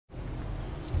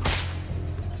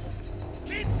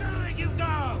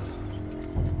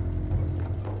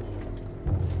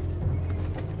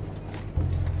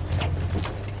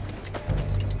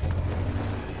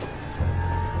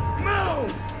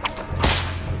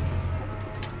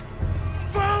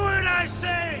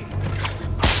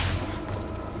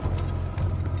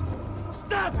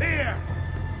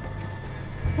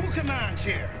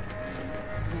here.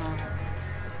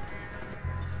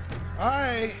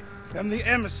 I am the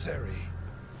emissary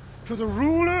to the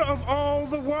ruler of all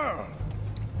the world,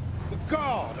 the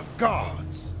God of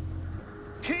gods,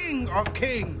 King of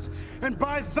kings, and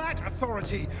by that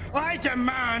authority, I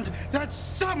demand that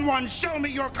someone show me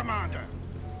your commander.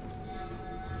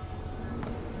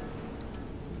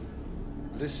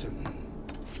 Listen,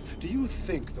 do you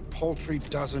think the paltry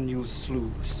dozen you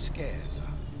slew scares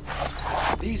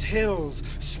us? These hills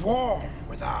swarm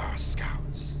with our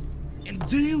scouts. And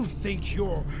do you think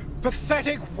your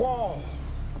pathetic wall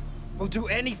will do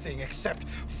anything except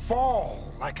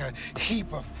fall like a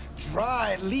heap of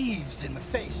dry leaves in the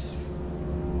face?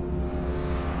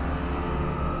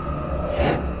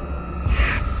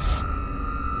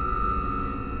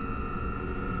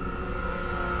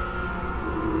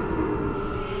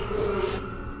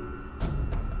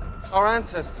 Our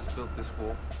ancestors built this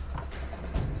wall,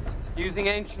 using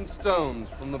ancient stones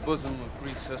from the bosom of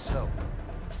Greece herself,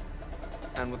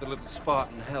 and with a little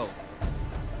Spartan help.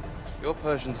 Your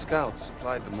Persian scouts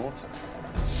supplied the mortar.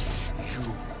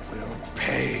 You will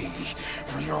pay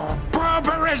for your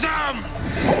barbarism!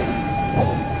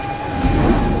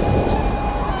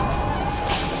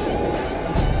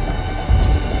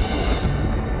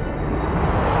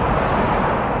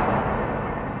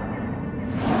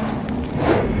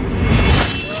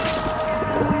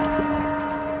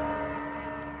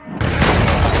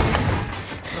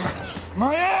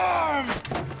 My arm!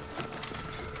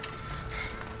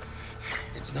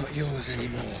 It's not yours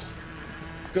anymore.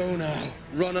 Go now.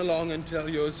 Run along and tell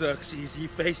your Xerxes he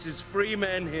faces free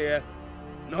men here,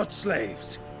 not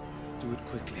slaves. Do it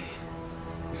quickly,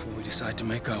 before we decide to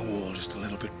make our wall just a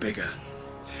little bit bigger.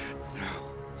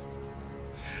 No.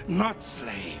 Not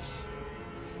slaves.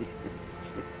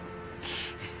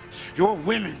 Your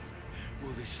women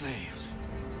will be slaves.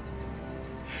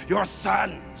 Your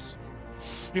sons,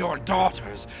 your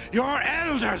daughters, your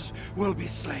elders will be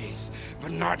slaves,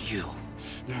 but not you.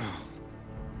 No.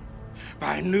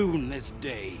 By noon this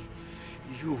day,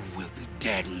 you will be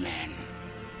dead men.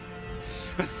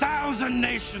 1,000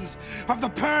 nations of the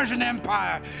Persian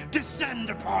Empire descend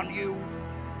upon you.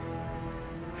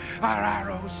 Our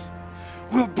arrows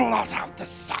will blot out the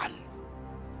sun.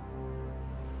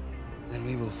 Then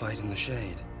we will fight in the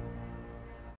shade.